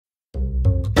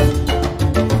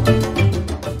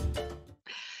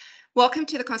Welcome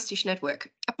to the Constitution at Work,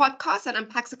 a podcast that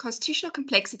unpacks the constitutional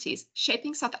complexities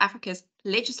shaping South Africa's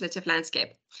legislative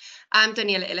landscape. I'm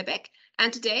Daniela Ellerbeck,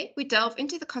 and today we delve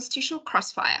into the Constitutional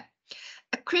Crossfire,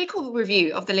 a critical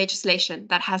review of the legislation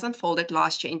that has unfolded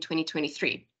last year in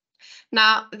 2023.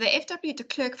 Now, the FW de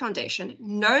Klerk Foundation,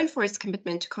 known for its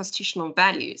commitment to constitutional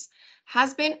values,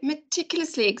 has been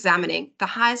meticulously examining the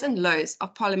highs and lows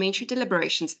of parliamentary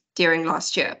deliberations during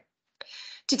last year.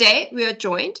 Today, we are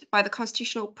joined by the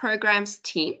Constitutional Programs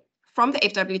team from the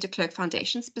FW de Klerk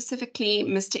Foundation, specifically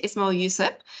Mr. Ismail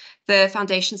Joosub, the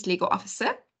Foundation's legal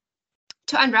officer,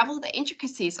 to unravel the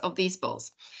intricacies of these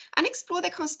bills and explore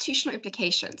their constitutional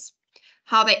implications,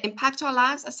 how they impact our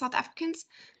lives as South Africans,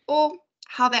 or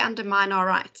how they undermine our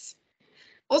rights.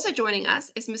 Also joining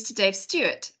us is Mr. Dave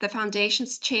Steward, the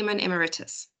Foundation's Chairman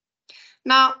Emeritus.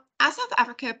 Now, as South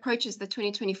Africa approaches the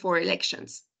 2024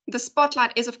 elections, the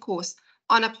spotlight is, of course,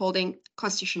 on upholding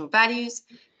constitutional values,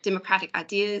 democratic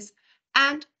ideas,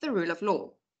 and the rule of law.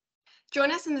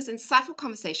 Join us in this insightful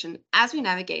conversation as we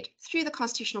navigate through the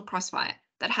constitutional crossfire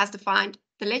that has defined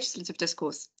the legislative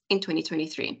discourse in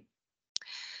 2023.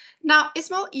 Now,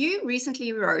 Ismail, you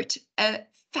recently wrote a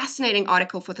fascinating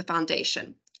article for the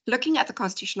Foundation, looking at the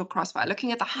constitutional crossfire,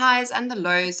 looking at the highs and the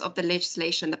lows of the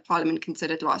legislation that Parliament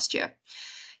considered last year.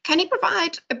 Can you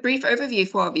provide a brief overview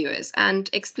for our viewers and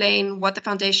explain what the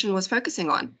Foundation was focusing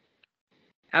on?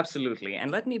 Absolutely.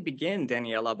 And let me begin,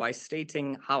 Daniela, by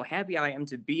stating how happy I am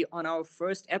to be on our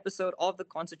first episode of the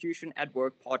Constitution at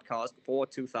Work podcast for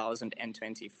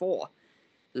 2024.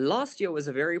 Last year was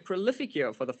a very prolific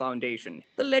year for the Foundation.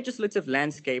 The legislative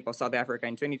landscape of South Africa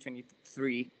in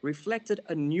 2023 reflected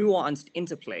a nuanced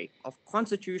interplay of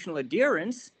constitutional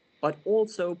adherence, but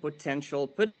also potential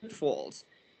pitfalls.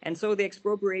 And so the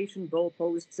Expropriation Bill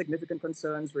posed significant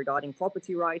concerns regarding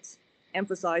property rights,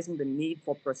 emphasizing the need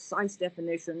for precise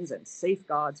definitions and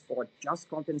safeguards for just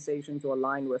compensation to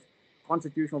align with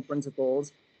constitutional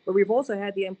principles. But we've also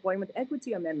had the Employment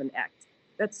Equity Amendment Act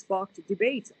that sparked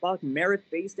debate about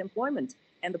merit-based employment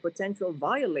and the potential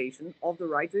violation of the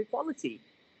right to equality.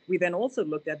 We then also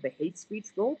looked at the Hate Speech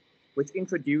Bill, which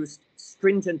introduced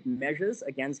stringent measures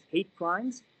against hate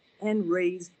crimes and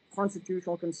raised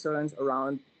constitutional concerns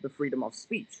around the freedom of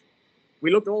speech.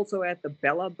 We looked also at the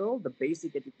Bella Bill, the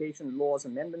Basic Education Laws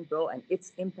Amendment Bill, and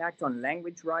its impact on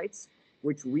language rights,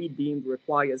 which we deemed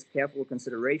requires careful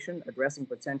consideration, addressing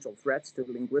potential threats to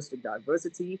linguistic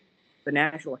diversity. The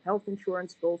National Health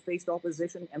Insurance Bill faced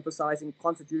opposition, emphasizing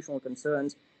constitutional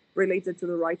concerns related to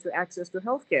the right to access to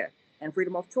healthcare and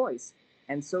freedom of choice.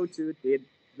 And so too did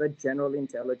the General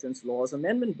Intelligence Laws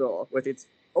Amendment Bill, with its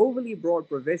overly broad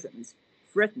provisions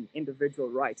threaten individual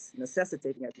rights,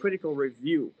 necessitating a critical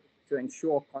review to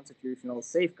ensure constitutional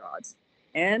safeguards.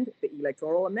 And the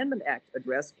Electoral Amendment Act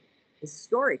addressed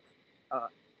historic,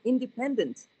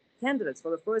 independent candidates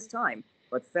for the first time,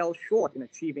 but fell short in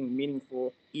achieving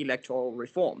meaningful electoral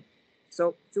reform.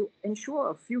 So to ensure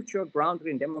a future grounded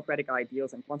in democratic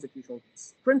ideals and constitutional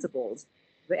principles,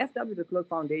 the FW de Klerk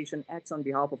Foundation acts on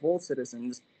behalf of all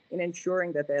citizens in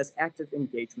ensuring that there's active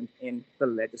engagement in the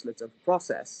legislative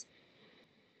process.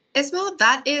 Ismail,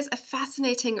 that is a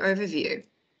fascinating overview.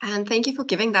 And thank you for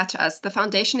giving that to us. The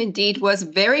Foundation indeed was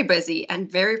very busy and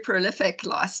very prolific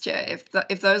last year,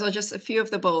 if those are just a few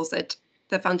of the bills that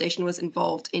the Foundation was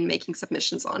involved in making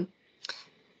submissions on.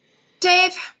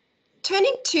 Dave,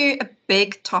 turning to a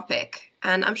big topic,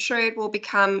 and I'm sure it will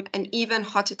become an even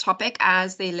hotter topic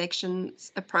as the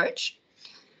elections approach,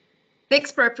 the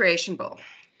Expropriation Bill,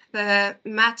 the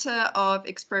matter of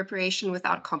expropriation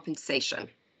without compensation.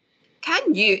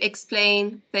 Can you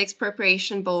explain the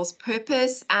Expropriation Bill's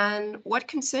purpose and what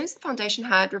concerns the Foundation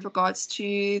had with regards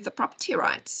to the property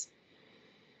rights?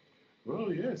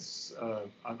 Well, yes.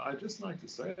 I'd just like to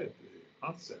say at the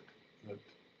outset that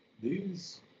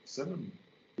these 7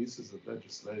 pieces of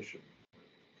legislation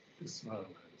that Ismail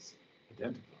has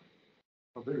identified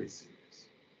are very serious.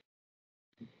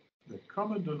 The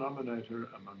common denominator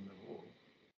among them all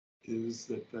is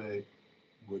that they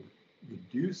would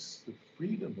reduce the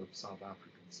freedom of South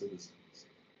African citizens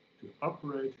to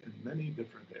operate in many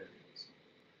different areas.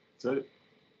 So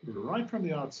right from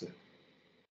the outset,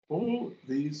 all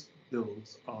these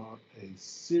bills are a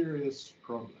serious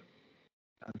problem,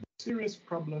 and a serious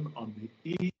problem on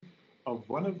the eve of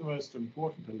one of the most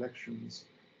important elections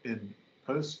in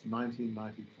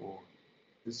post-1994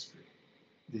 history,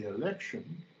 the election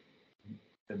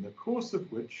in the course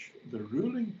of which the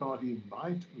ruling party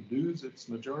might lose its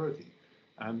majority.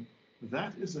 And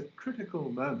that is a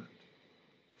critical moment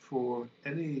for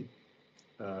any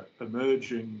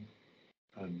emerging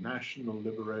national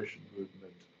liberation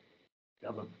movement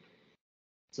government.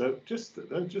 So just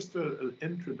an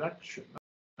introduction.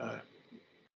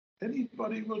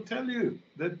 Anybody will tell you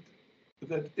that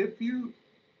if you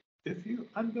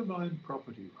undermine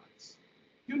property rights,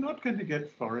 you're not going to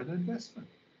get foreign investment.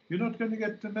 You're not going to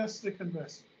get domestic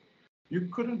investment. You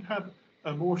couldn't have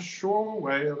a more sure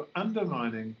way of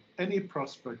undermining any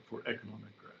prospect for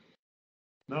economic growth.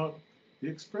 Now, the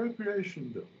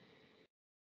expropriation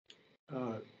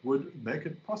bill would make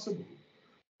it possible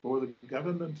for the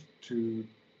government to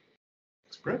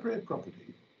expropriate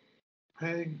property,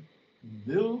 paying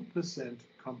 0%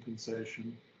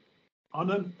 compensation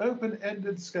on an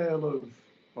open-ended scale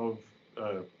of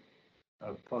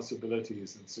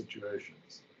possibilities and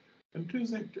situations,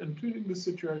 including the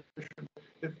situation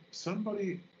if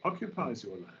somebody occupies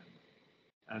your land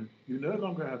and you no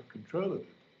longer have control of it,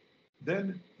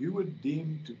 then you would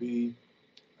deem to be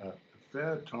a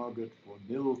fair target for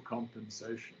nil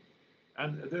compensation.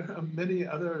 And there are many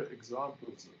other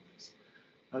examples of this.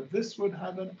 This would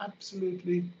have an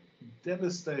absolutely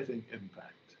devastating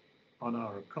impact on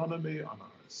our economy, on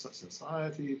our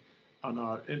society, on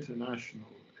our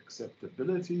international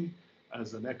acceptability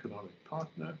as an economic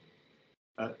partner.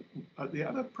 The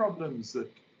other problems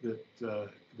that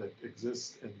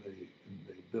exist in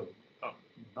the bill,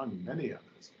 among many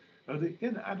others, are the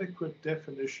inadequate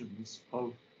definitions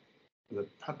of the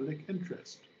public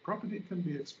interest. Property can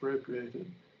be expropriated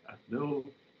at 0%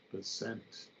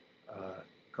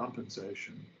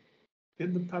 compensation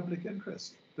in the public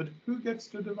interest. But who gets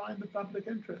to define the public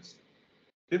interest?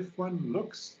 If one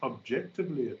looks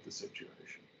objectively at the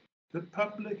situation, the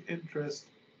public interest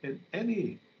in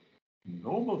any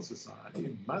normal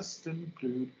society must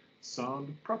include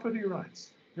sound property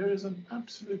rights. There is an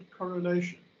absolute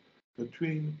correlation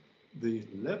between the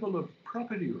level of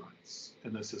property rights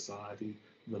in a society,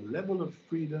 the level of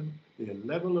freedom, the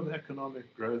level of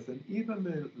economic growth, and even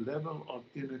the level of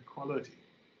inequality.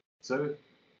 So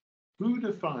who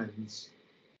defines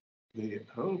the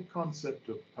whole concept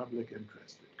of public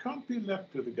interest? It can't be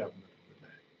left to the government of the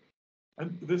day.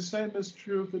 And the same is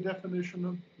true of the definition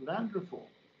of land reform.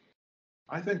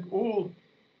 I think all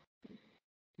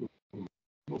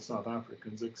South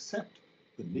Africans accept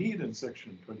the need in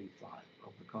Section 25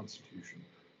 of the Constitution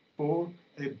for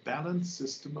a balanced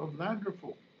system of land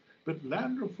reform. But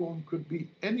land reform could be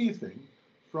anything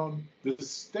from the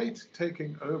state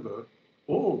taking over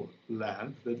all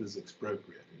land that is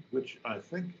expropriated, which I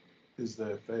think is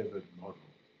their favored model,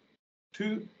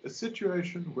 to a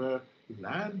situation where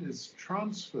land is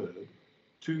transferred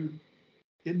to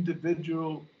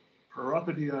individual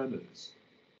property owners.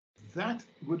 That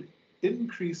would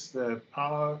increase their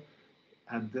power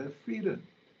and their freedom.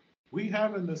 We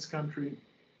have in this country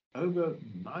over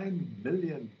 9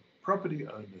 million property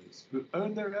owners who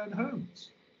own their own homes.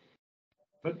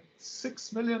 But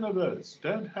 6 million of those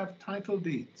don't have title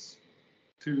deeds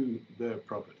to their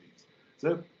properties.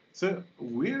 So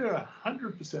we're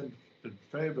 100% in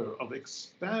favor of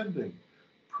expanding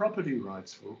property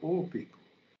rights for all people,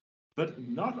 but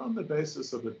not on the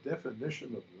basis of a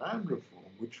definition of land reform,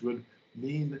 which would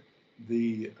mean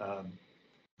the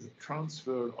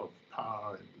transfer of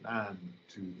power and land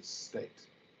to the state.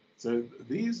 So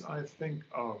these, I think,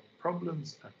 are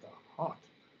problems at the heart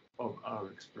of our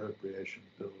expropriation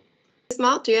bill.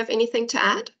 Ismail, do you have anything to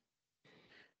add?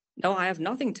 No, I have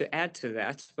nothing to add to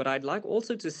that, but I'd like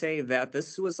also to say that this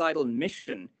suicidal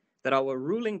mission that our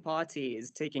ruling party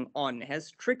is taking on has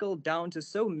trickled down to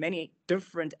so many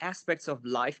different aspects of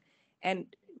life and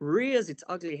rears its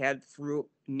ugly head through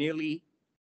nearly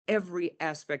every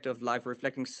aspect of life,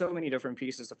 reflecting so many different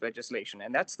pieces of legislation.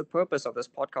 And that's the purpose of this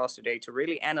podcast today, to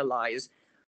really analyze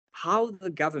how the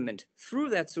government, through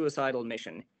that suicidal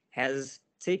mission, has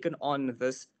taken on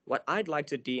this, what I'd like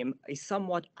to deem a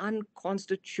somewhat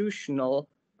unconstitutional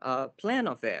plan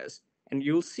of theirs. And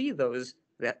you'll see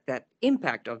that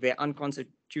impact of their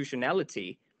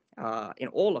unconstitutionality in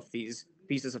all of these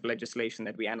pieces of legislation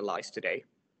that we analyze today.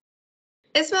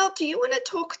 Ismail, do you want to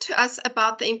talk to us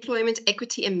about the Employment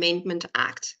Equity Amendment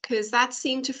Act? Because that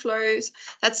seems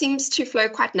to flow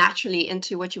quite naturally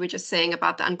into what you were just saying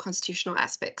about the unconstitutional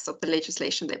aspects of the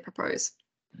legislation they propose.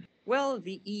 Well,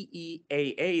 the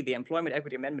EEAA, the Employment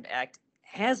Equity Amendment Act,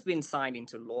 has been signed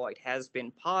into law. It has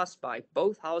been passed by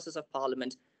both houses of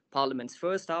Parliament, Parliament's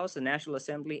first house, the National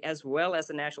Assembly, as well as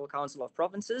the National Council of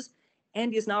Provinces,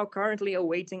 and is now currently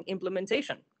awaiting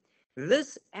implementation.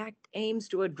 This act aims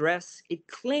to address, it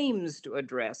claims to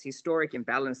address historic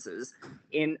imbalances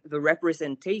in the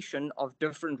representation of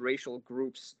different racial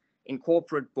groups in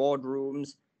corporate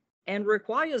boardrooms, and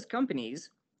requires companies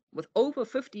with over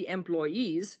 50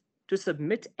 employees to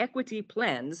submit equity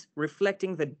plans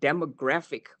reflecting the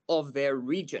demographic of their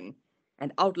region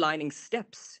and outlining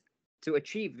steps to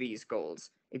achieve these goals.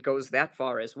 It goes that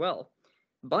far as well.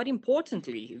 But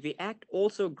importantly, the Act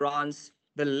also grants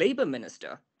the Labour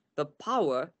Minister the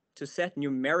power to set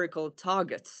numerical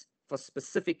targets for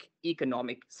specific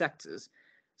economic sectors.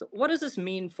 So what does this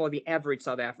mean for the average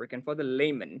South African, for the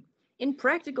layman? In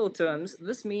practical terms,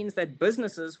 this means that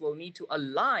businesses will need to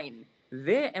align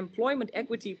their employment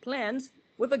equity plans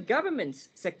with the government's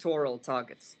sectoral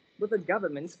targets, with the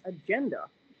government's agenda,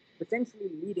 potentially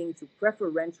leading to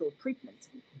preferential treatment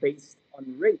based on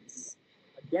race.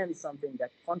 Again, something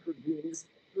that contravenes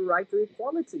the right to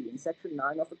equality in Section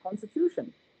 9 of the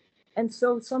Constitution. And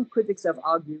so some critics have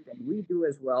argued, and we do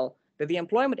as well, that the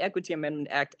Employment Equity Amendment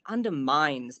Act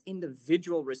undermines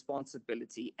individual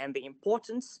responsibility and the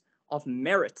importance of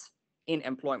merit in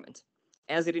employment,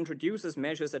 as it introduces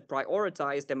measures that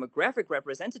prioritize demographic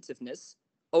representativeness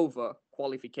over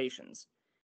qualifications.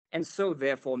 And so,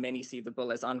 therefore, many see the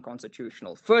bill as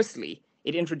unconstitutional. Firstly,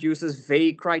 it introduces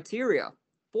vague criteria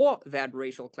for that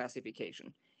racial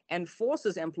classification and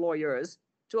forces employers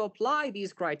to apply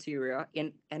these criteria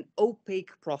in an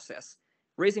opaque process,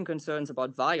 raising concerns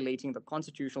about violating the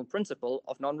constitutional principle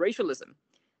of non-racialism.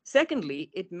 Secondly,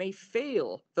 it may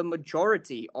fail the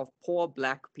majority of poor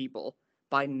Black people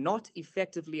by not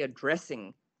effectively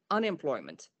addressing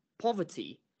unemployment,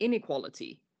 poverty,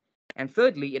 inequality. And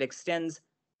thirdly, it extends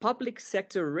public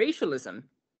sector racialism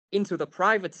into the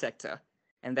private sector,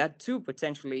 and that too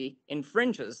potentially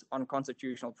infringes on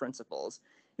constitutional principles.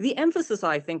 The emphasis,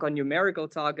 I think, on numerical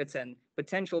targets and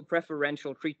potential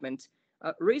preferential treatment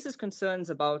raises concerns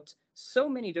about so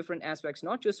many different aspects,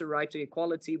 not just the right to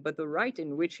equality, but the right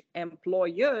in which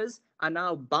employers are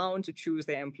now bound to choose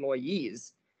their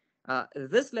employees.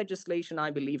 This legislation,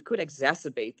 I believe, could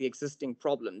exacerbate the existing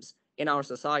problems in our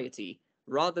society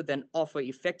rather than offer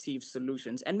effective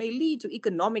solutions, and may lead to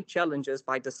economic challenges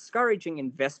by discouraging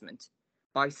investment,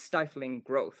 by stifling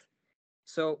growth.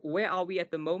 So where are we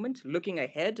at the moment? Looking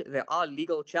ahead, there are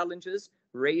legal challenges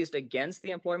raised against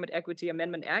the Employment Equity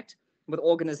Amendment Act, with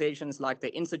organizations like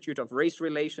the Institute of Race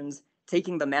Relations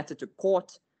taking the matter to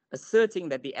court, asserting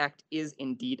that the act is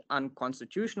indeed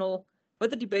unconstitutional.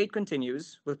 But the debate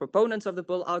continues, with proponents of the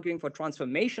bill arguing for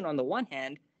transformation on the one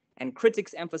hand, and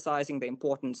critics emphasizing the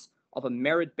importance of a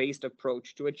merit-based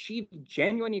approach to achieve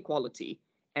genuine equality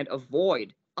and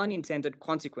avoid unintended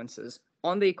consequences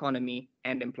on the economy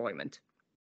and employment.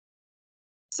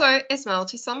 So, Ismail,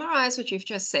 to summarize what you've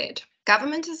just said,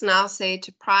 government has now said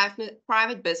to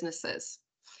private businesses,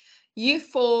 you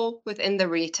fall within the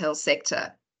retail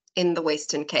sector in the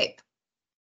Western Cape.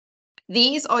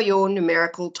 These are your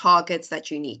numerical targets that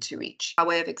you need to reach. By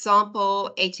way of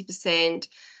example, 80%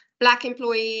 Black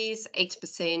employees,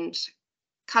 8%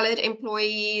 colored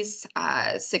employees,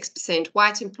 6%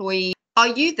 white employees. Are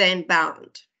you then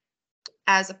bound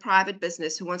as a private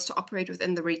business who wants to operate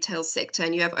within the retail sector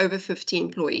and you have over 50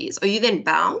 employees? Are you then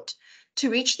bound to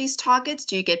reach these targets?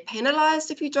 Do you get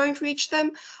penalized if you don't reach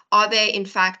them? Are there in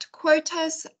fact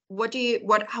quotas? What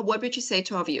would you say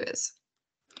to our viewers?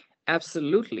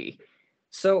 Absolutely.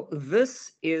 So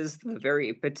this is the very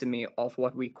epitome of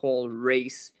what we call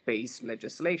race-based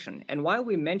legislation. And while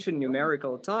we mention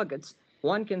numerical targets,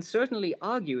 one can certainly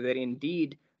argue that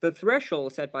indeed the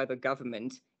threshold set by the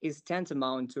government is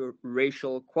tantamount to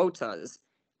racial quotas,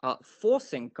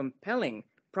 compelling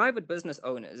private business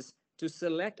owners to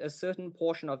select a certain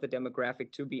portion of the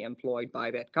demographic to be employed by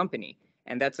that company.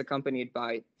 And that's accompanied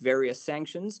by various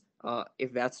sanctions,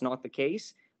 if that's not the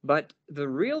case. But the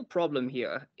real problem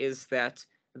here is that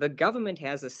the government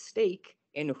has a stake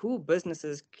in who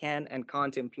businesses can and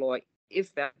can't employ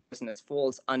if that business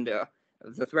falls under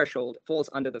the threshold,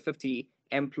 falls under the 50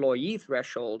 employee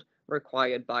threshold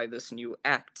required by this new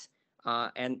act.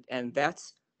 And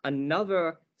that's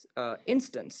another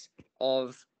instance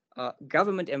of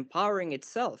government empowering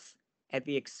itself at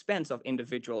the expense of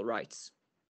individual rights.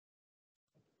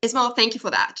 Ismail, thank you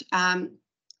for that.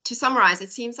 To summarize,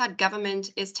 it seems that government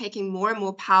is taking more and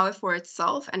more power for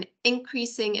itself and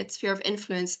increasing its sphere of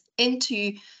influence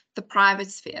into the private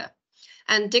sphere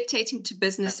and dictating to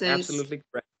businesses. Absolutely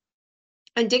correct.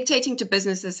 And dictating to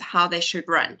businesses how they should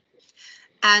run.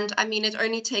 And I mean, it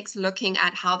only takes looking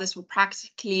at how this will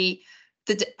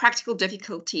practical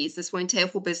difficulties this will entail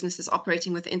for businesses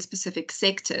operating within specific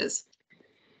sectors.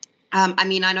 I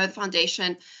mean, I know the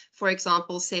foundation, for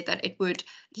example, said that it would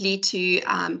lead to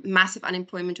massive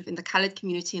unemployment within the coloured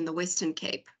community in the Western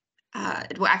Cape.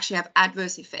 It will actually have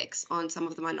adverse effects on some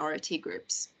of the minority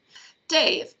groups.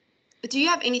 Dave, do you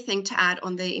have anything to add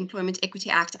on the Employment Equity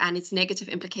Act and its negative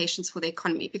implications for the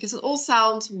economy? Because it all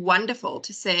sounds wonderful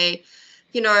to say,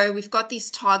 we've got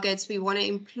these targets, we want to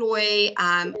employ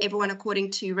everyone according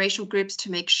to racial groups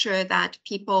to make sure that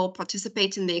people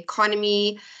participate in the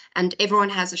economy and everyone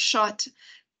has a shot.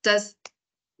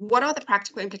 What are the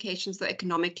practical implications though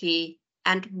economically,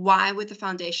 and why would the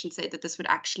foundation say that this would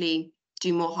actually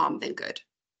do more harm than good?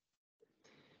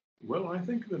 Well, I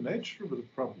think the nature of the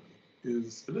problem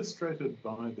is illustrated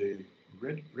by the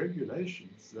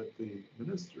regulations that the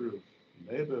Minister of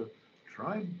Labour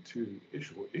tried to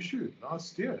issue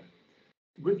last year,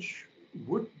 which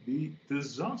would be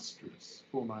disastrous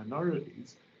for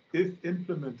minorities if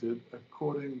implemented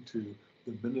according to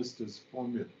the minister's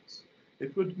formulas.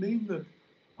 It would mean that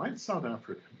white South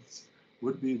Africans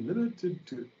would be limited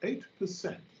to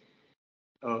 8%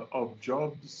 of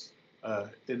jobs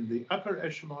in the upper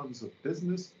echelons of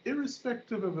business,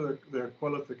 irrespective of their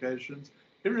qualifications,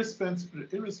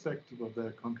 irrespective of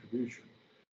their contribution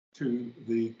to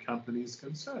the companies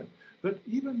concerned. But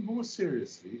even more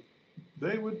seriously,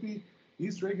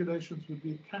 these regulations would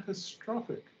be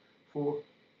catastrophic for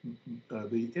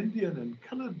the Indian and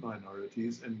coloured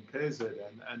minorities in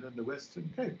KZN and in the Western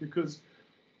Cape, because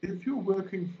if you're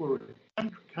working for a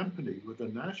company with a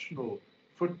national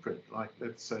footprint, like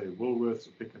let's say Woolworths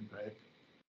or Pick n Pay,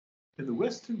 in the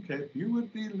Western Cape, you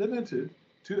would be limited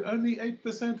to only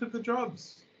 8% of the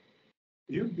jobs.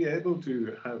 You'd be able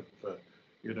to have, a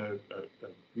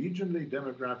regionally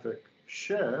demographic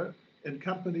share in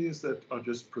companies that are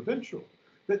just provincial.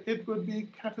 But it would be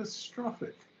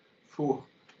catastrophic for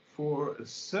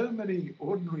so many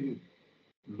ordinary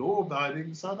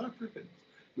law-abiding South Africans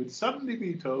would suddenly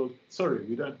be told, sorry,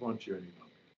 we don't want you any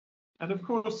longer. And of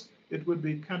course, it would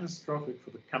be catastrophic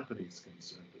for the companies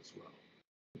concerned as well.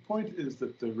 The point is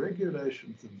that the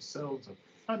regulations themselves are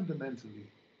fundamentally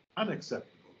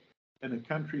unacceptable in a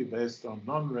country based on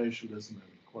non-racialism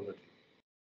and equality.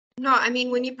 No, I mean,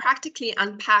 when you practically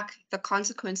unpack the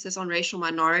consequences on racial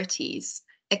minorities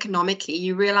economically,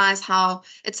 you realize how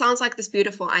it sounds like this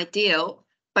beautiful ideal,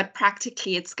 but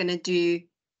practically it's going to do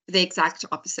the exact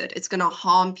opposite. It's going to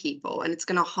harm people and it's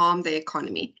going to harm the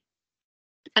economy.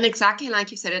 And exactly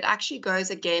like you said, it actually goes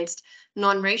against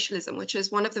non-racialism, which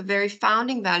is one of the very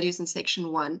founding values in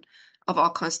Section 1 of our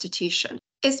Constitution.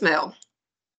 Ismail,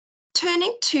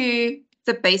 turning to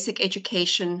the Basic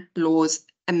Education Laws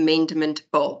Amendment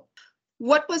Bill,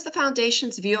 what was the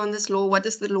Foundation's view on this law? What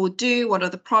does the law do? What are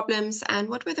the problems? And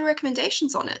what were the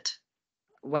recommendations on it?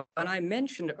 Well, when I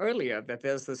mentioned earlier that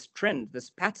there's this trend,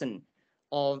 this pattern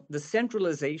of the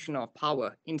centralization of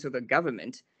power into the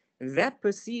government, that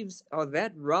perceives, or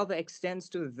that rather extends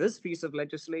to this piece of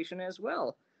legislation as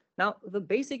well. Now, the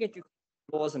Basic Education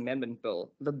Laws Amendment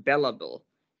Bill, the Bella Bill,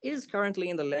 is currently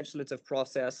in the legislative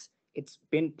process. It's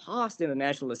been passed in the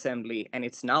National Assembly, and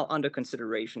it's now under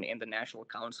consideration in the National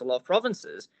Council of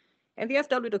Provinces. And the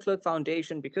FW de Klerk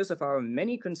Foundation, because of our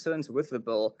many concerns with the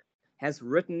bill, has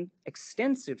written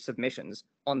extensive submissions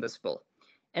on this bill.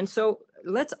 And so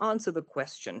let's answer the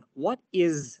question, what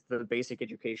is the Basic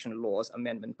Education Laws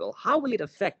Amendment Bill? How will it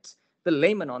affect the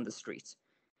layman on the streets?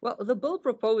 Well, the bill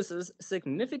proposes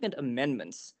significant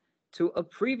amendments to a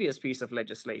previous piece of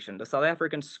legislation, the South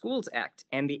African Schools Act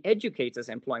and the Educators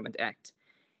Employment Act.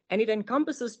 And it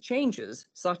encompasses changes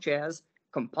such as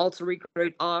compulsory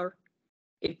grade R,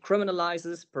 it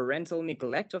criminalizes parental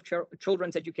neglect of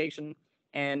children's education,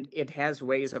 and it has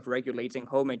ways of regulating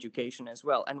home education as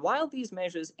well. And while these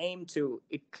measures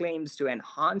it claims to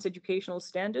enhance educational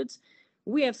standards,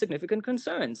 we have significant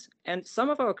concerns. And some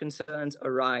of our concerns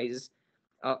arise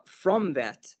from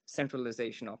that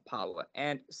centralization of power,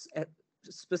 and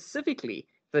specifically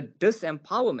the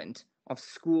disempowerment of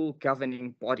school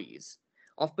governing bodies.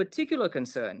 Of particular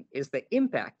concern is the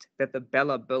impact that the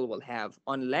Bella Bill will have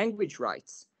on language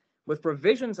rights, with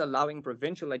provisions allowing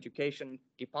provincial education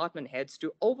department heads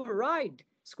to override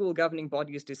school governing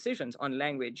bodies' decisions on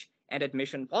language and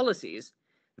admission policies.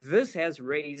 This has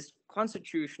raised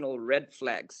constitutional red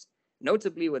flags,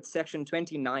 notably with Section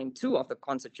 29(2) of the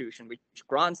Constitution, which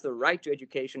grants the right to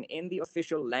education in the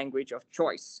official language of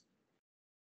choice.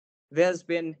 There's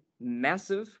been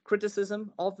massive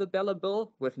criticism of the Bella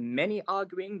Bill, with many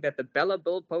arguing that the Bella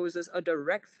Bill poses a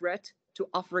direct threat to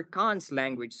Afrikaans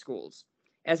language schools,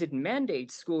 as it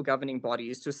mandates school governing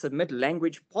bodies to submit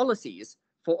language policies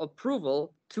for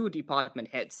approval to department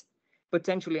heads,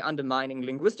 potentially undermining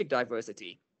linguistic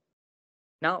diversity.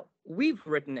 Now, we've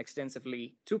written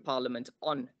extensively to Parliament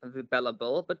on the Bella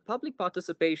Bill, but public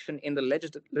participation in the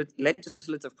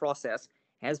legislative process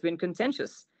has been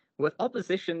contentious, with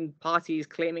opposition parties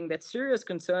claiming that serious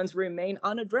concerns remain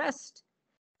unaddressed.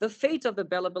 The fate of the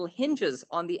Bella Bill hinges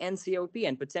on the NCOP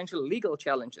and potential legal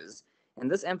challenges, and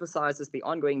this emphasizes the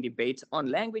ongoing debate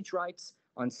on language rights,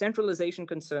 on centralization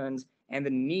concerns, and the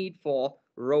need for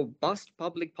robust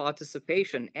public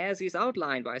participation, as is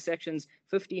outlined by sections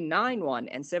 59.1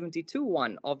 and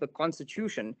 72.1 of the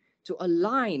Constitution, to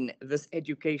align this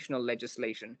educational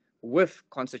legislation with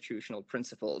constitutional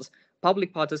principles.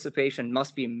 Public participation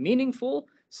must be meaningful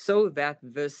so that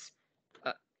this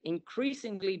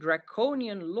increasingly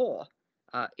draconian law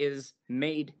is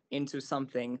made into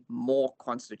something more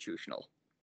constitutional.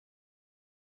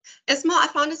 Ismail, I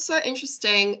found it so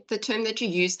interesting, the term that you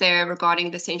used there regarding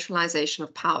the centralization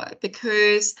of power,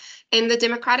 because in the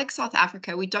democratic South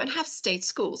Africa, we don't have state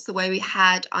schools the way we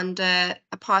had under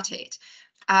apartheid.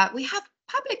 We have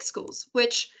public schools,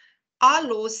 which our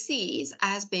law sees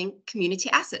as being community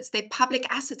assets. They're public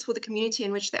assets for the community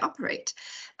in which they operate.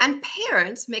 And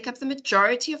parents make up the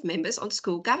majority of members on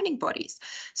school governing bodies.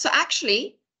 So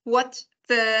actually, what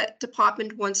the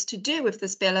department wants to do with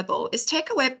this Bella Bill is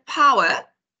take away power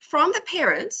from the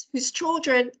parents whose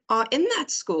children are in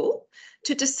that school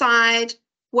to decide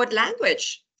what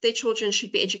language their children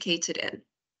should be educated in.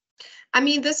 I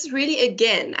mean, this is really,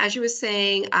 again, as you were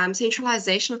saying,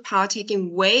 centralization of power,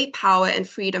 taking away power and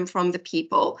freedom from the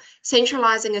people,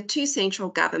 centralizing it to central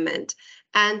government,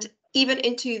 and even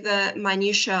into the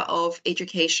minutiae of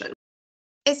education.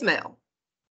 Ismail,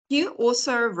 you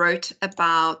also wrote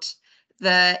about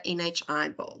the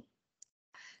NHI bill.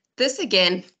 This,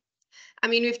 again, I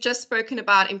mean, we've just spoken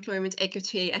about employment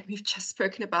equity, and we've just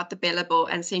spoken about the Bella Bill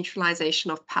and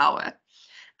centralization of power.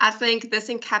 I think this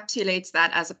encapsulates that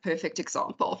as a perfect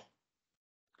example.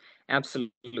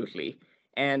 Absolutely.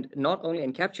 And not only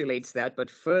encapsulates that, but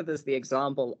furthers the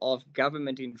example of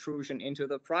government intrusion into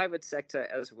the private sector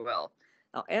as well.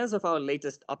 Now, as of our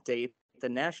latest update, the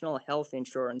National Health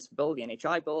Insurance Bill, the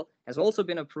NHI Bill, has also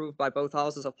been approved by both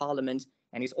houses of Parliament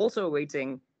and is also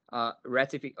awaiting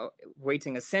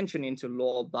ascension into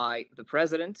law by the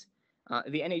President.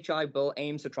 The NHI bill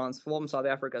aims to transform South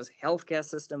Africa's healthcare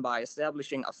system by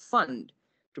establishing a fund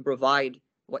to provide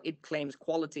what it claims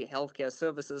quality healthcare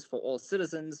services for all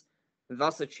citizens,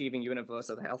 thus achieving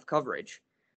universal health coverage.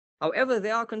 However,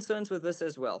 there are concerns with this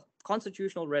as well,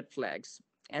 constitutional red flags,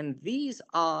 and these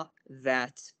are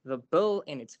that the bill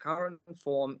in its current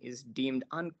form is deemed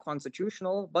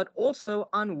unconstitutional, but also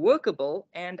unworkable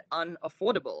and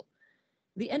unaffordable.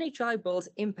 The NHI bill's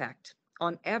impact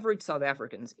on average South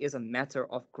Africans is a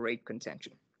matter of great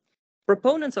contention.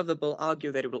 Proponents of the bill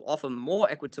argue that it will offer more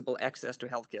equitable access to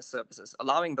healthcare services,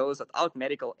 allowing those without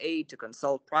medical aid to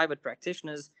consult private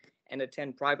practitioners and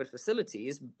attend private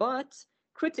facilities, but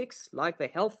critics, like the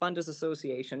Health Funders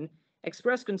Association,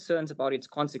 express concerns about its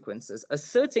consequences,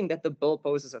 asserting that the bill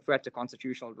poses a threat to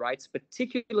constitutional rights,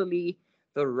 particularly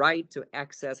the right to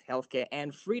access healthcare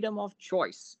and freedom of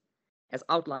choice, as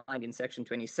outlined in Section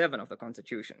 27 of the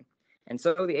Constitution. And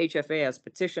so the HFA has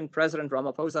petitioned President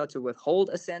Ramaphosa to withhold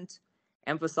assent,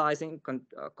 emphasizing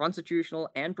constitutional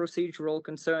and procedural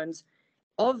concerns.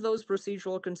 Of those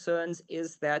procedural concerns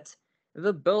is that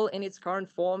the bill in its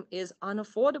current form is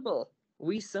unaffordable.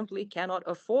 We simply cannot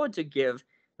afford to give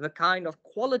the kind of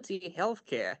quality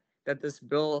healthcare that this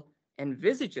bill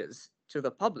envisages to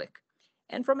the public.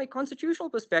 And from a constitutional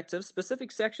perspective,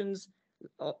 specific sections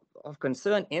of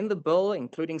concern in the bill,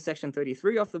 including Section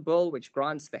 33 of the bill, which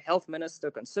grants the health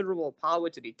minister considerable power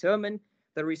to determine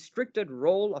the restricted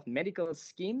role of medical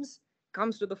schemes,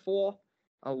 comes to the fore.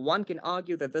 One can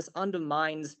argue that this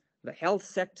undermines the health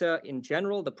sector in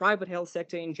general, the private health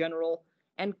sector in general,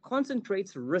 and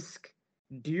concentrates risk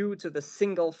due to the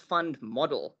single fund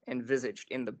model envisaged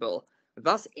in the bill,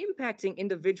 thus impacting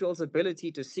individuals'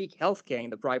 ability to seek healthcare in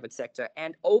the private sector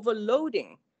and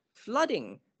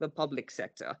flooding the public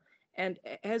sector. And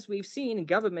as we've seen,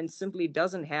 government simply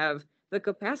doesn't have the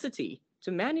capacity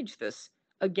to manage this,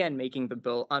 again, making the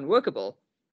bill unworkable.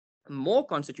 More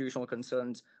constitutional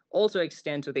concerns also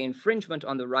extend to the infringement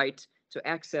on the right to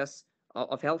access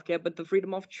of healthcare, but the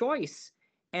freedom of choice.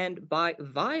 And by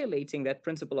violating that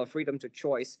principle of freedom to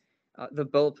choice, the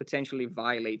bill potentially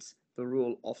violates the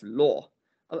rule of law.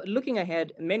 Looking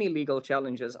ahead, many legal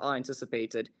challenges are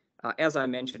anticipated, as I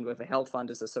mentioned, with the Health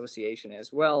Funders Association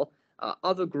as well.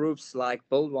 Other groups like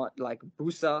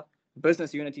BUSA,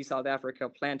 Business Unity South Africa,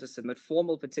 plan to submit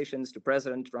formal petitions to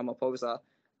President Ramaphosa,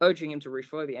 urging him to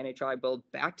refer the NHI bill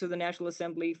back to the National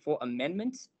Assembly for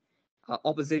amendments.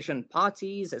 Opposition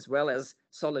parties, as well as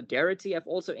Solidarity, have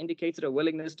also indicated a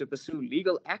willingness to pursue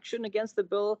legal action against the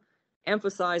bill,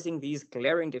 emphasizing these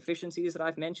glaring deficiencies that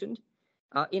I've mentioned.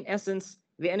 In essence,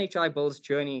 the NHI bill's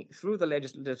journey through the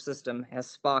legislative system has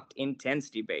sparked intense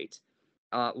debate,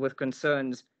 with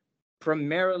concerns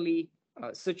primarily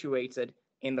situated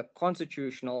in the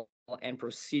constitutional and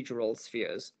procedural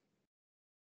spheres.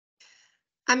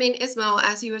 I mean, Ismail,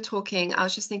 as you were talking, I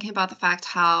was just thinking about the fact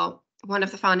how one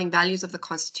of the founding values of the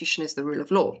Constitution is the rule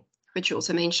of law, which you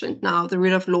also mentioned. Now, the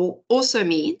rule of law also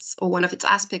means, or one of its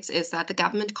aspects is that the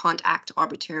government can't act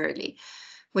arbitrarily,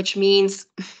 which means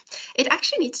it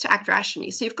actually needs to act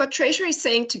rationally. So you've got Treasury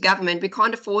saying to government, we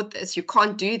can't afford this, you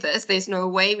can't do this, there's no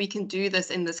way we can do this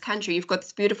in this country. You've got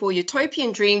this beautiful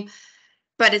utopian dream,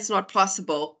 but it's not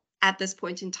possible at this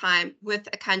point in time with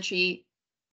a country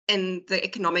in the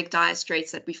economic dire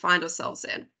straits that we find ourselves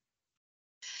in.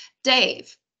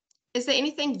 Dave, is there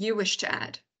anything you wish to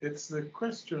add? It's the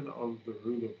question of the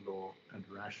rule of law and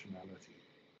rationality.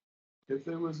 If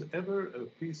there was ever a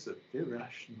piece of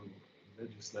irrational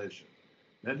legislation,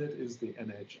 then it is the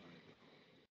NHI.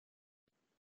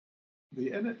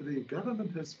 The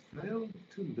government has failed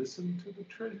to listen to the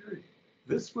Treasury.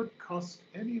 This would cost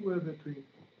anywhere between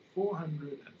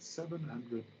 400 and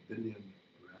 700 billion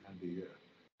rand a year.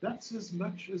 That's as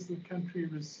much as the country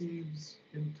receives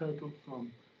in total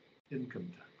from income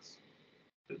tax.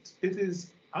 It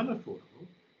is unaffordable.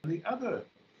 And the other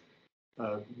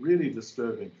really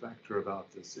disturbing factor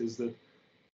about this is that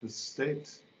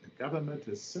the government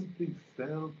has simply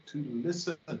failed to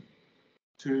listen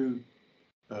to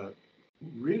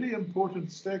really important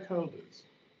stakeholders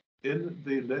in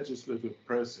the legislative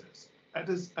process,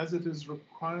 as it is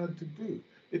required to do.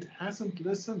 It hasn't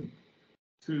listened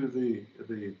to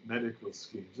the medical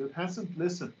schemes. It hasn't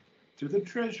listened to the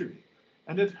Treasury.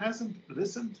 And it hasn't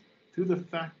listened to the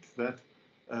fact that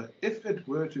if it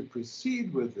were to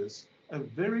proceed with this, a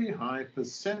very high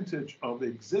percentage of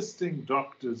existing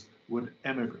doctors would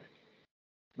emigrate.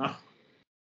 Now,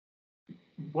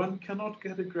 one cannot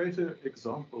get a greater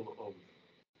example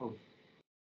of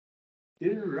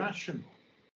irrational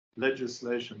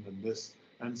legislation than this.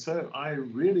 And so I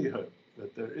really hope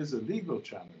that there is a legal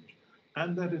challenge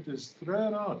and that it is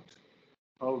thrown out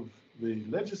of the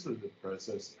legislative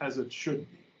process as it should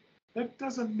be. That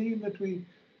doesn't mean that we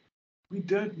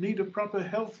don't need a proper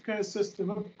healthcare system.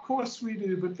 Of course we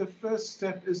do, but the first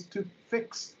step is to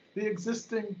fix the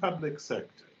existing public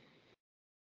sector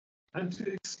and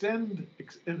to extend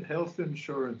health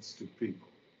insurance to people.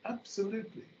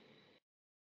 Absolutely.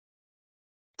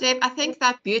 Dave, I think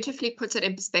that beautifully puts it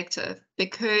in perspective,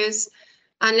 because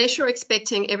unless you're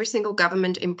expecting every single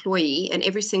government employee and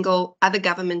every single other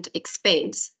government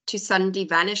expense to suddenly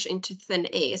vanish into thin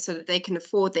air so that they can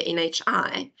afford the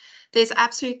NHI, there's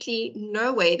absolutely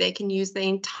no way they can use the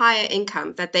entire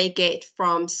income that they get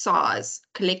from SARS,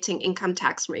 collecting income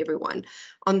tax from everyone,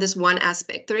 on this one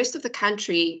aspect. The rest of the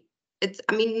country,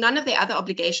 none of their other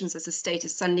obligations as a state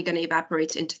is suddenly going to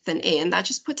evaporate into thin air. And that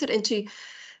just puts it into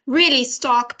really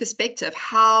stark perspective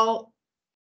how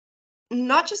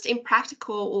not just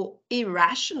impractical or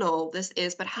irrational this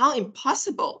is, but how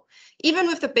impossible, even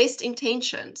with the best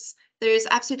intentions, there is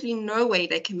absolutely no way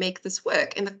they can make this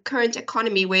work in the current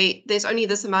economy where there's only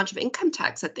this amount of income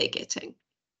tax that they're getting.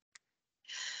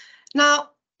 Now,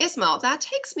 Ismail, that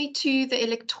takes me to the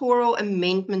Electoral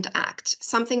Amendment Act,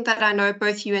 something that I know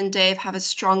both you and Dave have a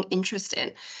strong interest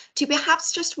in. Do you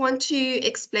perhaps just want to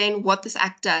explain what this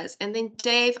act does? And then,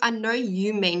 Dave, I know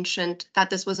you mentioned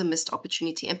that this was a missed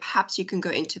opportunity, and perhaps you can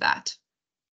go into that.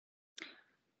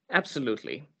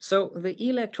 Absolutely. So the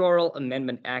Electoral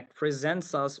Amendment Act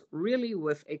presents us really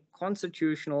with a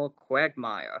constitutional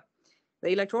quagmire. The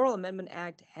Electoral Amendment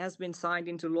Act has been signed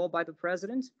into law by the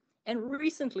President and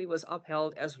recently was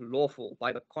upheld as lawful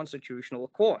by the Constitutional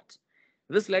Court.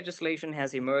 This legislation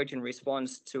has emerged in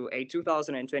response to a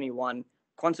 2021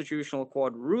 Constitutional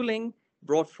Court ruling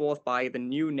brought forth by the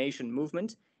New Nation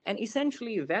movement, and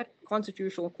essentially that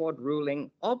Constitutional Court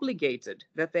ruling obligated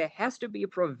that there has to be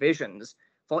provisions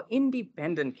for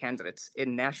independent candidates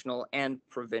in national and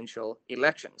provincial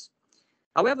elections.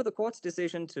 However, the court's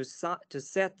decision to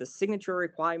set the signature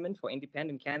requirement for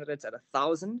independent candidates at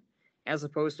 1,000, as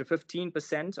opposed to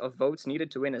 15% of votes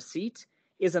needed to win a seat,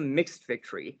 is a mixed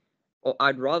victory, or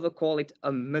I'd rather call it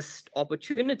a missed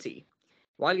opportunity.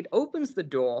 While it opens the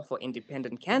door for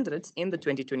independent candidates in the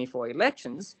 2024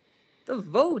 elections, the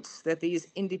votes that these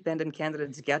independent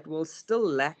candidates get will still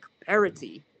lack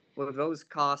parity with those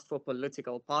cast for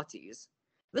political parties.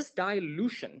 This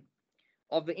dilution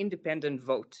of the independent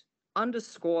vote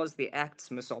underscores the Act's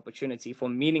missed opportunity for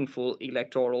meaningful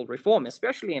electoral reform,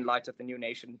 especially in light of the New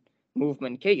Nation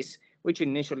movement case, which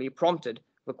initially prompted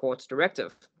the court's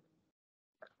directive.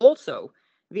 Also,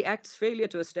 the Act's failure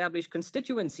to establish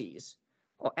constituencies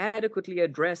or adequately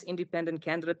address independent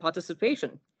candidate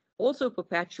participation also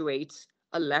perpetuates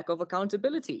a lack of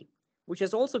accountability, which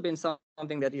has also been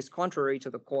something that is contrary to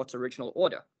the court's original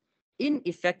order, in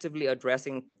effectively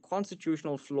addressing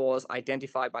constitutional flaws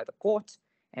identified by the court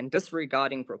and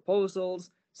disregarding proposals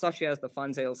such as the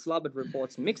Funzel-Slubbert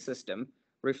report's mixed system,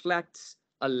 reflects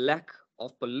a lack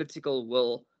of political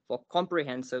will for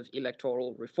comprehensive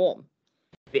electoral reform.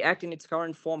 The Act in its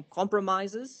current form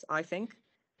compromises, I think,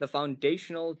 the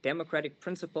foundational democratic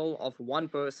principle of one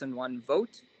person, one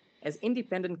vote, as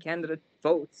independent candidate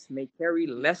votes may carry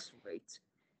less weight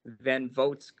than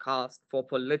votes cast for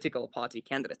political party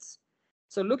candidates.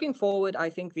 So looking forward, I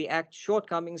think the Act's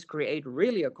shortcomings create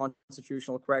really a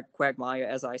constitutional quagmire,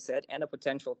 as I said, and a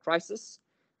potential crisis.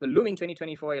 The looming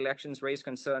 2024 elections raise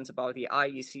concerns about the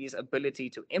IEC's ability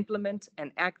to implement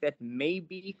an act that may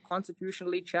be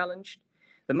constitutionally challenged.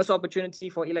 The missed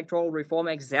opportunity for electoral reform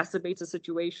exacerbates a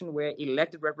situation where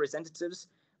elected representatives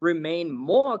remain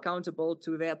more accountable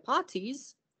to their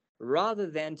parties rather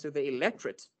than to the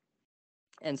electorate.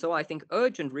 And so I think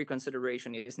urgent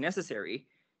reconsideration is necessary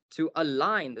to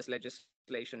align this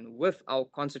legislation with our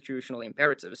constitutional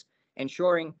imperatives,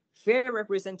 ensuring fair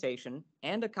representation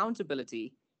and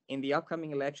accountability in the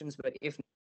upcoming elections, but if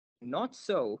not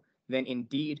so, then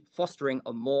indeed fostering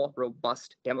a more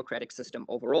robust democratic system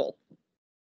overall.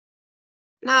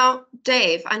 Now,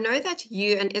 Dave, I know that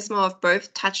you and Ismail have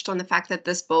both touched on the fact that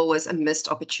this bill was a missed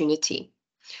opportunity.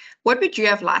 What would you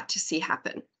have liked to see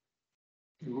happen?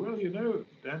 Well, you know,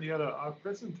 Daniela, our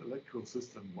present electoral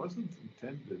system wasn't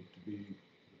intended to be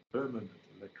a permanent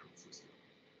electoral system.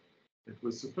 It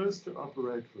was supposed to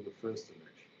operate for the first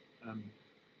election.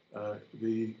 And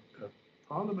the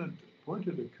Parliament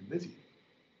appointed a committee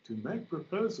to make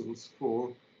proposals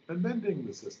for amending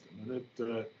the system. And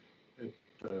it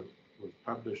was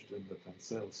published in the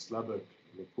Funzel-Slubbert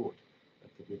report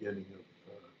at the beginning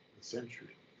of the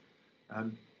century.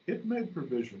 And it made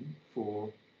provision for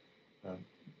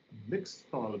mixed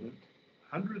parliament,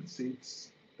 100 seats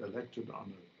elected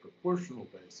on a proportional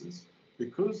basis,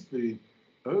 because the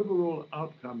overall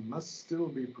outcome must still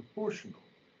be proportional.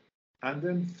 And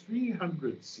then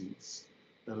 300 seats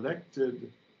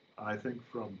elected, I think,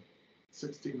 from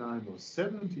 69 or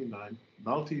 79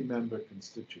 multi-member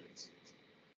constituencies.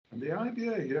 And the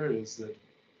idea here is that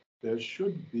there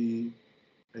should be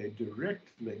a direct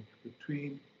link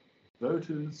between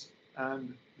voters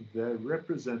and their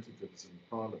representatives in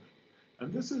Parliament.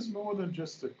 And this is more than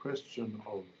just a question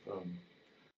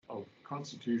of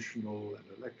constitutional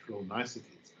and electoral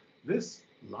niceties. This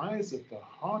lies at the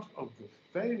heart of the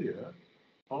failure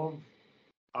of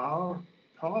our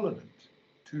Parliament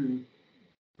to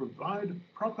provide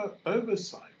proper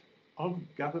oversight of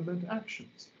government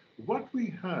actions. What we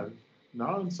have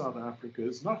now in South Africa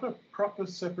is not a proper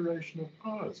separation of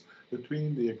powers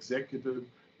between the executive,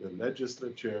 the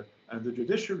legislature, and the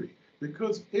judiciary,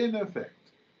 because in effect,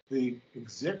 the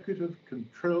executive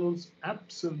controls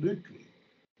absolutely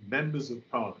members of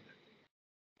Parliament.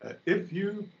 If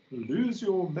you lose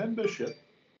your membership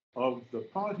of the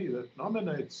party that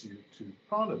nominates you to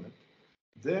Parliament,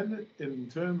 then in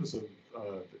terms of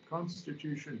the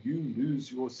Constitution, you lose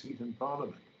your seat in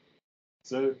Parliament.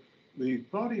 So the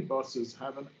party bosses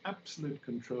have an absolute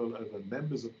control over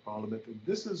members of Parliament, and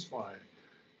this is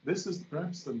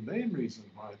perhaps the main reason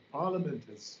why Parliament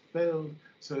has failed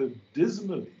so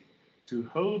dismally to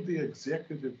hold the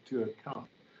executive to account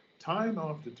time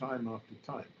after time after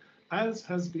time, as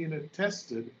has been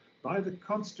attested by the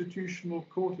Constitutional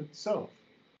Court itself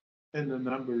in a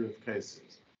number of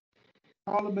cases.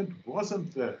 Parliament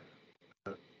wasn't there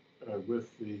with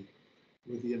the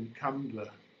Nkandla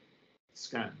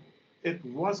scandal. It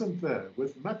wasn't there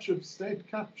with much of state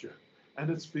capture, and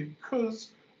it's because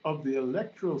of the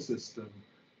electoral system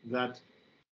that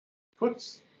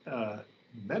puts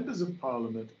members of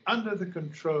Parliament under the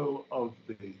control of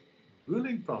the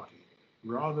ruling party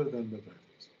rather than the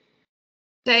voters.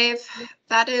 Dave,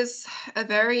 that is a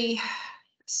very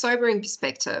sobering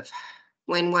perspective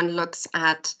when one looks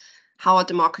at how our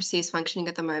democracy is functioning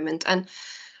at the moment. And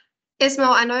Ismail,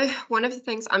 I know one of the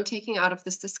things I'm taking out of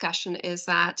this discussion is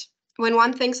that when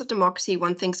one thinks of democracy,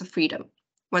 one thinks of freedom.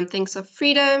 One thinks of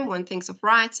freedom, one thinks of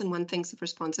rights, and one thinks of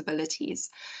responsibilities.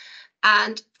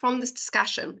 And from this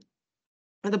discussion,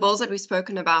 the bills that we've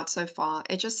spoken about so far,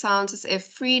 it just sounds as if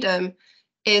freedom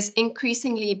is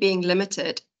increasingly being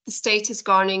limited. The state is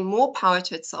garnering more power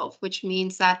to itself, which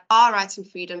means that our rights and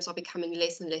freedoms are becoming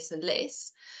less and less and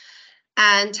less.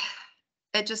 And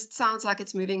it just sounds like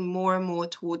it's moving more and more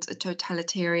towards a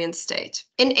totalitarian state.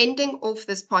 In ending off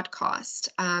this podcast,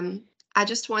 I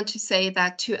just want to say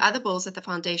that two other bills that the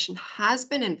foundation has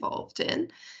been involved in,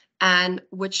 and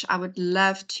which I would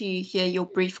love to hear your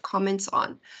brief comments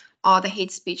on, are the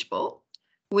hate speech bill,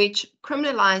 which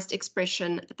criminalized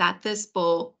expression that this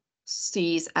bill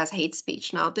sees as hate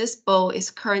speech. Now, this bill is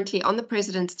currently on the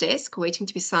president's desk, waiting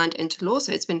to be signed into law.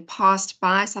 So it's been passed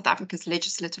by South Africa's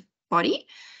legislative body,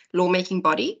 lawmaking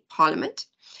body, Parliament.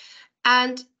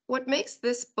 And what makes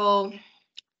this bill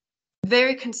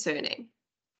very concerning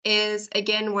is,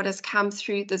 again, what has come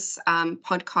through this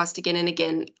podcast again and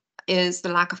again, is the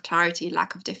lack of clarity,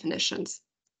 lack of definitions.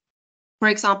 For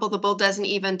example, the bill doesn't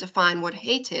even define what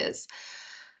hate is.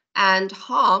 And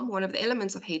harm, one of the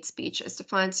elements of hate speech, is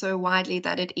defined so widely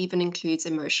that it even includes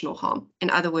emotional harm. In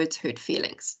other words, hurt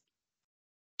feelings.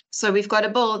 So we've got a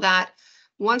bill that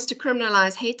wants to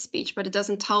criminalize hate speech, but it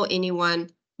doesn't tell anyone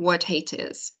what hate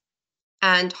is.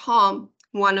 And harm,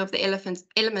 one of the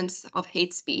elements of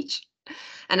hate speech,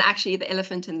 and actually the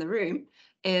elephant in the room,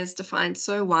 is defined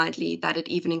so widely that it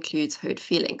even includes hurt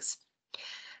feelings.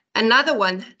 Another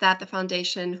one that the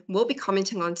foundation will be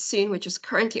commenting on soon, which is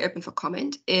currently open for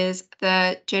comment, is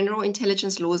the General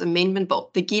Intelligence Laws Amendment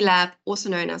Bill, the GILAB, also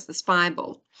known as the Spy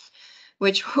Bill,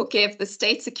 which will give the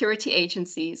state security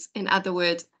agencies, in other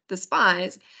words, the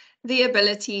spies, the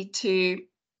ability to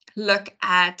look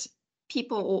at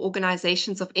people or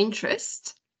organizations of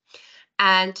interest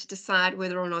and decide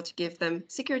whether or not to give them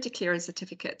security clearance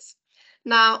certificates.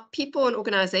 Now, people and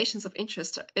organizations of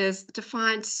interest is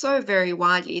defined so very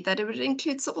widely that it would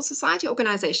include civil society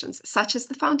organizations, such as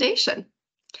the foundation.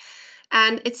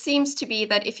 And it seems to be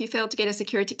that if you fail to get a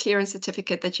security clearance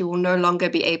certificate, that you will no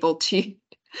longer be able to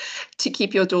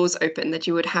keep your doors open, that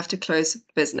you would have to close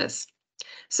business.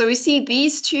 So we see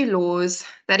these two laws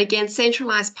that, again,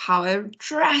 centralize power,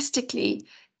 drastically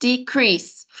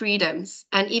decrease freedoms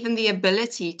and even the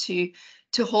ability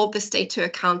to hold the state to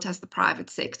account as the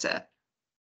private sector,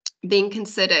 being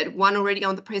considered, one already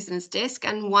on the president's desk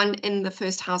and one in the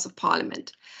first House of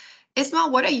Parliament.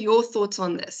 Ismail, what are your thoughts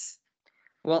on this?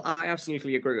 Well, I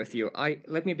absolutely agree with you.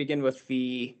 Let me begin with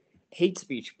the hate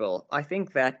speech bill. I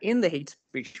think that in the hate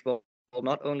speech bill,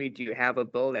 not only do you have a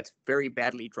bill that's very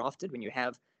badly drafted when you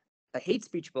have a hate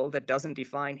speech bill that doesn't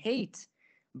define hate,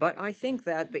 but I think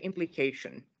that the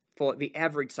implication for the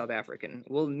average South African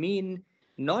will mean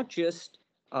not just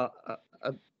a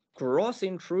gross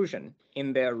intrusion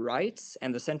in their rights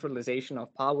and the centralization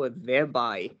of power,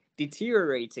 thereby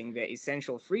deteriorating their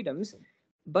essential freedoms,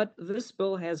 but this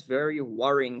bill has very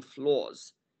worrying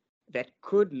flaws that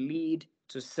could lead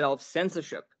to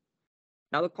self-censorship.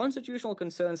 Now, the constitutional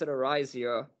concerns that arise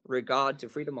here regard to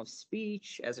freedom of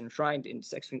speech as enshrined in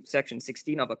section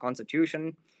 16 of the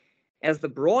Constitution, as the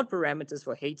broad parameters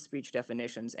for hate speech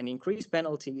definitions and increased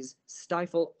penalties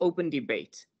stifle open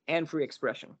debate and free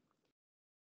expression.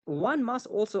 One must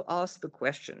also ask the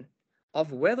question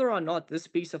of whether or not this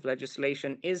piece of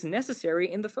legislation is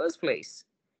necessary in the first place,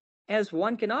 as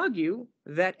one can argue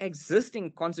that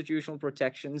existing constitutional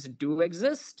protections do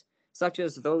exist, such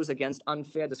as those against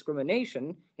unfair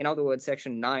discrimination, in other words,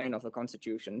 Section 9 of the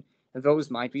Constitution, those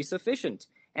might be sufficient,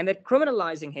 and that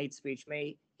criminalizing hate speech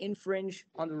may infringe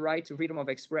on the right to freedom of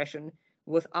expression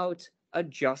without a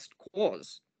just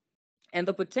cause. And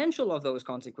the potential of those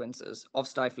consequences of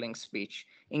stifling speech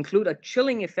include a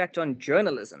chilling effect on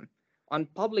journalism, on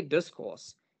public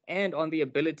discourse, and on the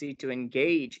ability to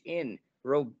engage in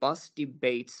robust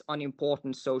debates on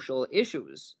important social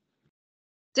issues.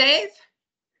 Dave,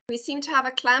 we seem to have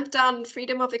a clampdown on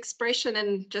freedom of expression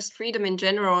and just freedom in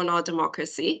general in our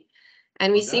democracy.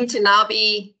 And we seem to now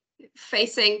be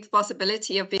facing the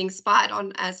possibility of being spied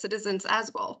on as citizens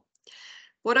as well.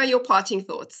 What are your parting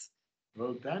thoughts?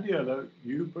 Well, Daniela,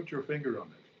 you put your finger on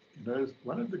it. You know,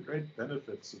 one of the great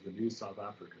benefits of the new South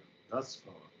Africa thus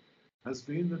far has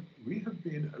been that we have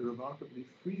been a remarkably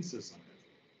free society.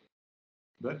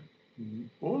 But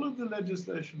all of the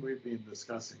legislation we've been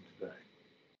discussing today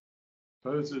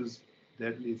poses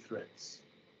deadly threats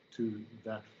to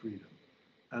that freedom,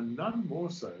 and none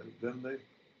more so than the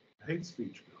hate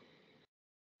speech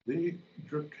bill. The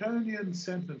draconian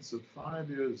sentence of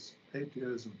 8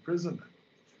 years imprisonment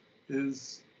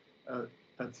is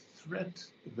a threat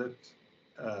that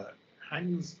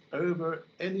hangs over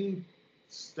any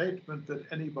statement that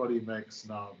anybody makes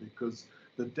now, because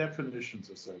the definitions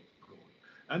are so broad.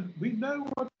 And we know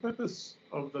what the purpose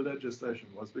of the legislation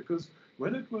was, because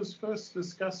when it was first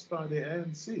discussed by the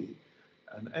ANC,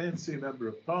 an ANC member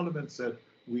of parliament said,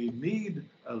 we need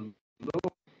a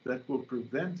law that will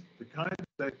prevent the kind of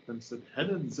statements that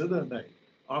Helen Zille made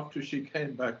after she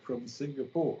came back from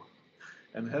Singapore.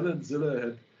 And Helen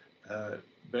Zille had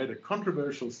made a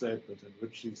controversial statement in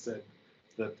which she said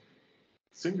that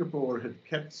Singapore had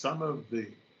kept some of the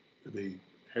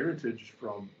heritage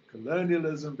from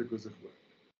colonialism because it worked.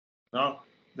 Now,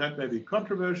 That may be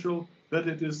controversial, but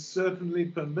it is certainly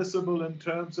permissible in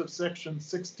terms of Section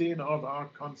 16 of our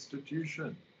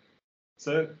Constitution.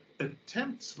 So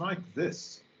attempts like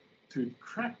this to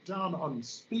crack down on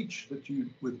speech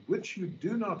with which you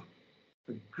do not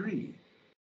agree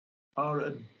are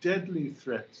a deadly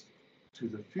threat to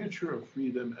the future of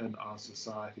freedom in our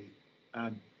society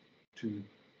and to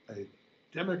a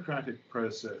democratic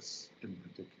process in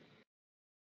particular.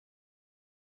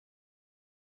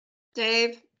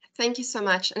 Dave, thank you so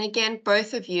much. And again,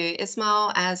 both of you,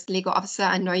 Ismail, as legal officer,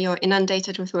 I know you're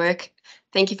inundated with work.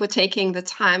 Thank you for taking the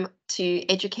time to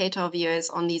educate our viewers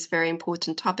on these very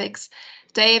important topics.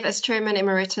 Dave, as Chairman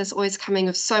Emeritus, always coming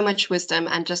with so much wisdom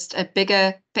and just a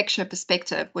bigger picture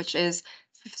perspective, which is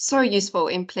so useful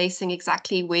in placing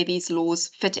exactly where these laws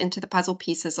fit into the puzzle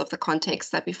pieces of the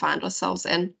context that we find ourselves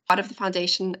in. Part of the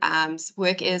Foundation's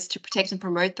work is to protect and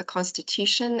promote the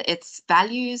Constitution, its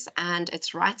values and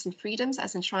its rights and freedoms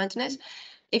as enshrined in it.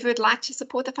 If you would like to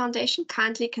support the Foundation,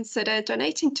 kindly consider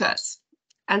donating to us.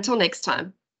 Until next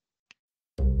time.